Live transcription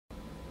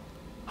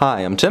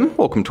Hi, I'm Tim.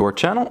 Welcome to our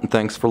channel and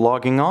thanks for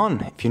logging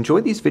on. If you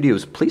enjoy these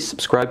videos, please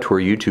subscribe to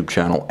our YouTube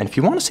channel. And if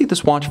you want to see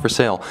this watch for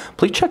sale,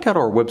 please check out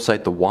our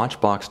website,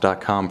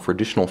 thewatchbox.com, for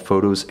additional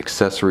photos,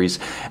 accessories,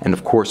 and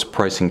of course,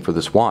 pricing for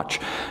this watch.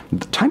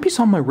 The timepiece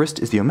on my wrist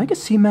is the Omega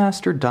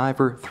Seamaster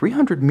Diver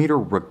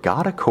 300m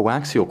Regatta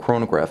Coaxial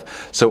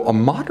Chronograph. So a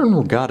modern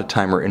regatta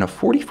timer in a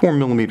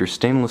 44mm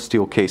stainless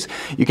steel case.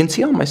 You can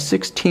see on my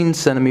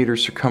 16cm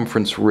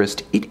circumference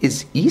wrist, it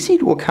is easy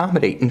to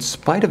accommodate in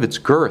spite of its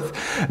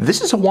girth. This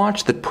is a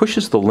watch that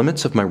pushes the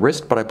limits of my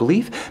wrist, but I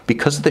believe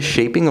because of the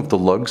shaping of the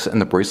lugs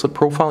and the bracelet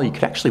profile, you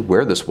could actually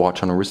wear this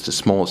watch on a wrist as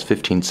small as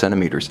 15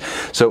 centimeters.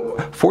 So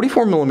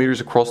 44mm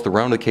across the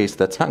round of the case,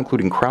 that's not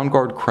including crown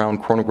guard, crown,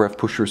 chronograph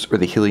pushers, or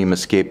the helium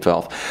escape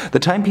valve. The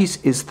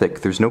timepiece is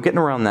thick. There's no getting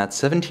around that.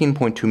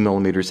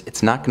 17.2mm.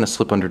 It's not going to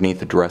slip underneath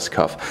the dress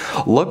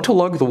cuff. Lug to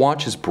lug, the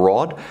watch is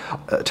broad.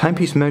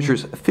 Timepiece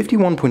measures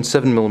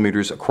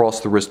 51.7mm across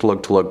the wrist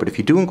lug to lug, but if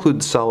you do include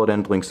the solid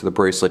end links to the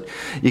bracelet,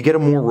 you get a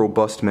more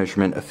robust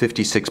measurement of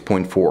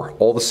 56.4.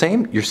 All the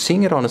same, you're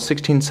seeing it on a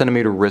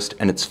 16cm wrist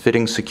and it's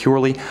fitting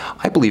securely.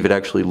 I believe it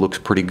actually looks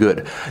pretty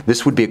good.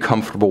 This would be a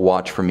comfortable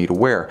watch for me to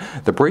wear.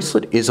 The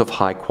bracelet is of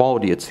high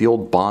quality. It's the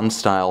old Bond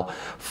style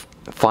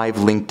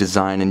 5-link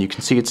design, and you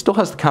can see it still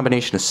has the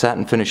combination of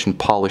satin finish and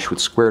polish with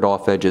squared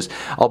off edges,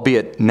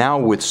 albeit now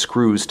with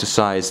screws to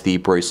size the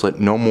bracelet.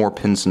 No more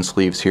pins and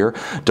sleeves here.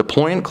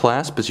 Deployant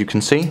clasp, as you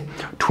can see.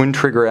 Twin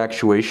trigger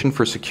actuation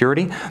for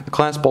security. The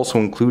clasp also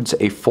includes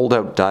a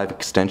fold-out dive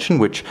extension,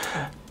 which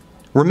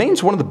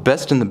remains one of the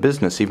best in the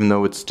business, even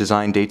though its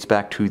design dates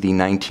back to the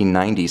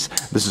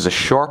 1990s. This is a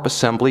sharp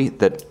assembly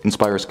that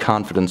inspires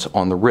confidence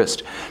on the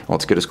wrist. Now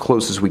let's get as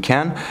close as we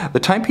can.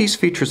 The timepiece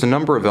features a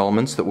number of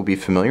elements that will be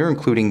familiar,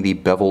 including the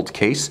beveled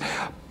case,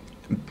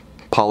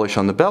 polish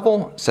on the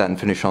bevel, satin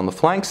finish on the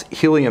flanks,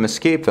 helium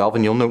escape valve,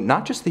 and you'll note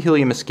not just the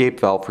helium escape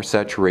valve for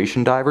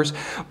saturation divers,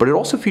 but it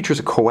also features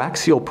a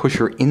coaxial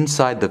pusher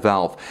inside the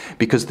valve,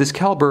 because this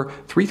caliber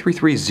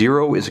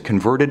 3330 is a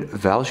converted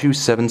Valjoux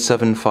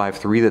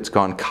 7753 that's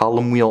gone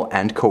column wheel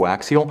and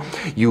coaxial.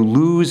 You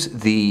lose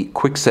the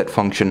quickset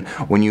function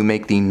when you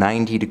make the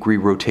 90-degree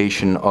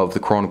rotation of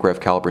the chronograph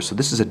caliber, so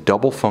this is a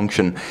double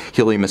function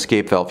helium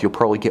escape valve. You'll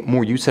probably get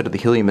more use out of the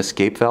helium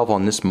escape valve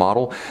on this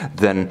model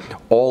than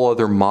all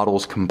other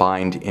models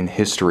combined in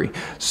history.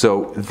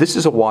 So this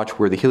is a watch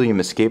where the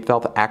helium escape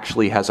valve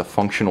actually has a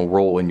functional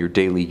role in your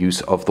daily use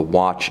of the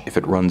watch. If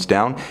it runs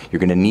down, you're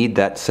going to need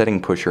that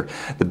setting pusher.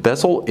 The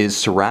bezel is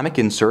ceramic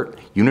insert,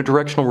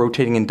 unidirectional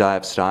rotating in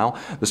dive style.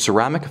 The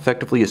ceramic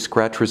effectively is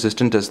scratch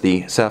resistant as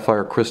the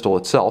sapphire crystal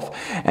itself,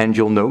 and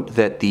you'll note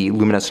that the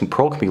luminescent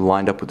pearl can be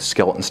lined up with the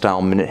skeleton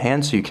style minute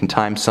hand so you can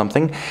time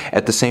something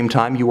at the same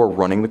time you are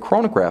running the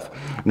chronograph.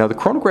 Now the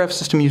chronograph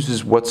system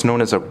uses what's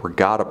known as a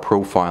regatta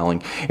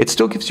profiling. It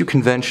still gives you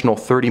conventional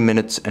 30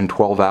 minutes and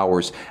 12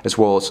 hours as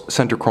well as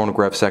center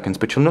chronograph seconds,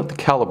 but you'll note the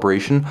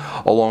calibration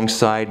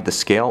alongside the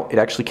scale. It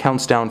actually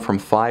counts down from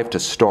 5 to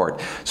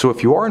start. So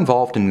if you are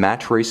involved in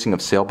match racing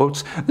of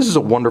sailboats, this is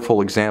a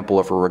wonderful example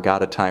of a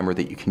regatta timer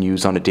that you can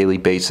use on a daily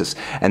basis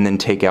and then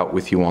take out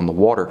with you on the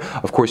water.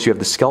 Of course, you have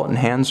the skeleton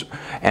hands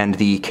and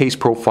the case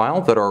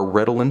profile that are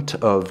redolent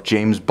of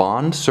James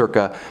Bond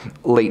circa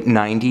late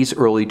 90s,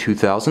 early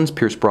 2000s.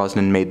 Pierce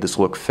Brosnan made this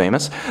look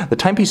famous. The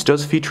timepiece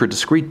does feature a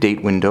discrete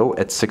date window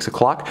at 6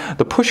 o'clock.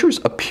 The pushers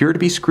appear to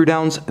be screw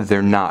downs.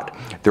 They're not.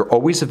 They're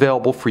always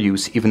available for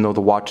use, even though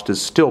the watch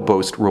does still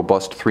boast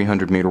robust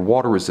 300-meter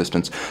water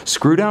resistance.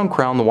 Screw down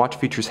crown, the watch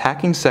features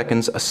hacking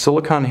seconds, a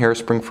silicone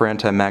hairspring for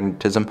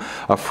anti-magnetism,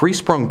 a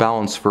free-sprung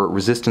balance for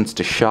resistance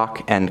to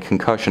shock and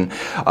concussion,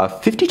 a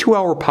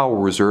 52-hour power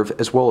reserve,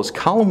 as well as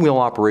column wheel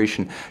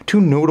operation,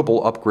 two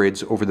notable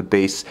upgrades over the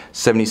base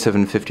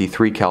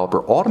 7753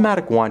 caliber.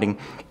 Automatic winding.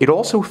 It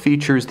also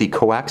features the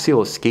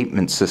coaxial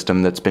escapement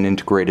system that's been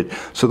integrated,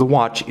 so the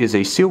watch is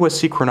a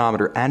COSC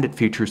chronometer and it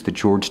features the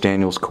George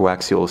Daniels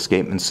coaxial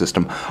escapement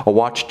system. A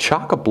watch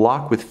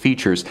chock-a-block with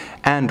features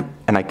and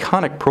an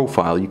iconic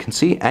profile. You can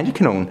see and you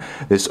can own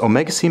this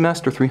Omega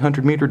Seamaster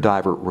 300-meter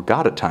Diver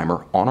Regatta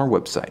timer on our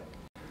website.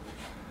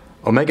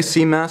 Omega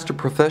Seamaster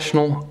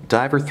Professional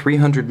Diver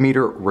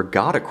 300-meter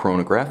Regatta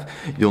Chronograph.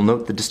 You'll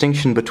note the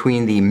distinction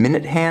between the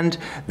minute hand,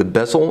 the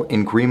bezel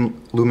in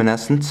green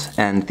luminescence,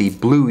 and the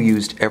blue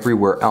used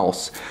everywhere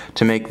else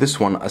to make this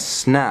one a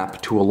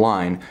snap to a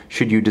line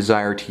should you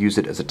desire to use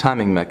it as a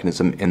timing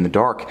mechanism in the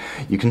dark.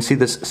 You can see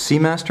this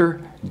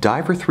Seamaster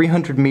Diver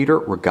 300-meter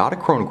Regatta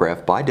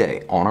Chronograph by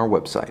day on our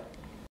website.